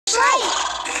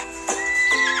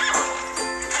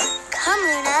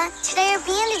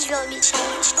will be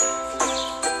changed.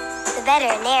 The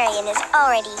veterinarian is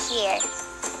already here.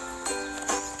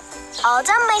 All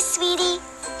done, my sweetie.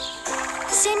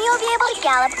 Soon you'll be able to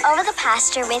gallop over the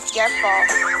pasture with your foal.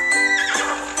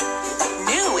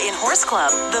 New in Horse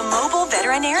Club, the mobile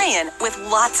veterinarian with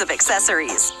lots of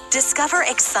accessories. Discover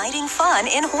exciting fun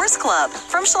in Horse Club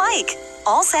from Schleich.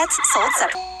 All sets sold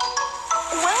separately.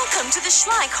 Welcome to the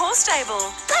Schleich horse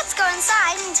stable. Let's go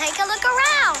inside and take a look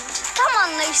around. Come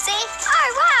on, Lucy. Oh,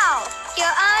 wow. Your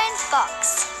own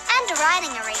box. And a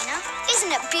riding arena.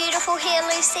 Isn't it beautiful here,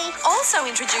 Lucy? Also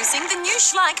introducing the new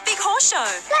Schleich Big Horse Show.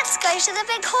 Let's go to the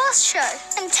Big Horse Show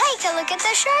and take a look at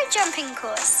the show jumping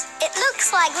course. It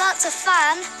looks like lots of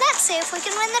fun. Let's see if we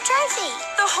can win the trophy.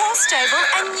 The horse stable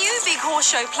and new Big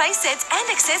Horse Show play sets and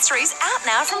accessories out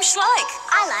now from Schleich.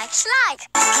 I like Schleich.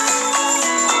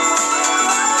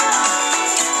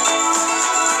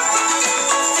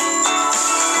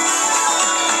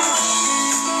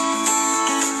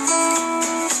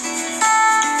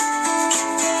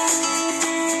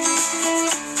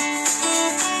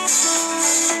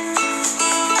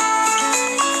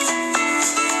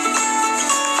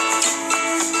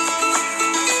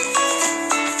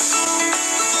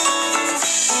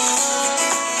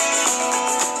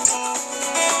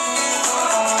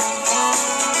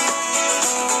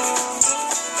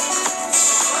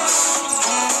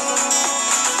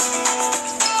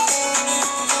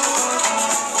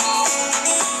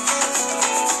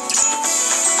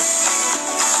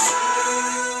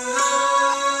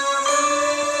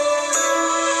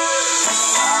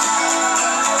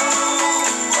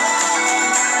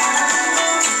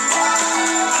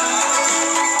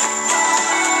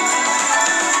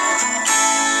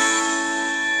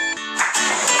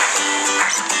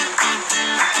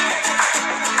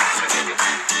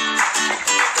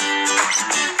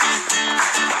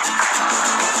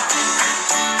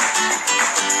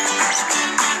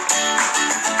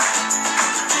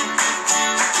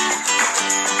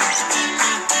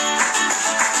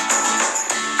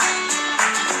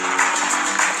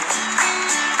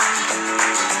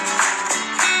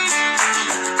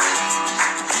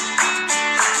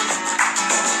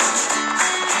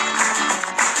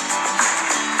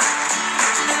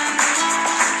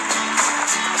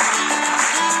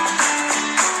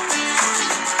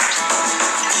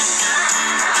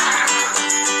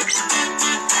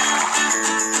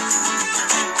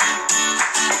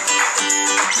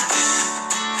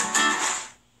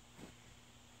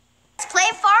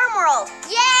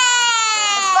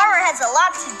 A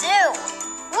lot to do.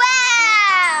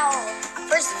 Wow!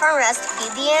 First, the farmer has to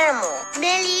feed the animal.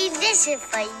 Millie, this is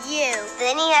for you.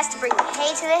 Then he has to bring the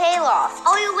hay to the hayloft.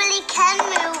 Oh, you really can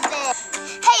move it.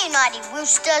 Hey, you naughty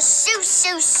rooster. Sue,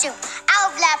 sue, sue.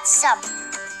 I've left some.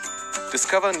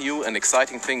 Discover new and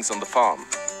exciting things on the farm.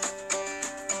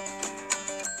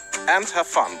 And have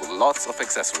fun with lots of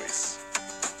accessories.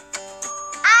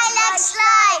 I like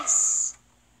Schleich.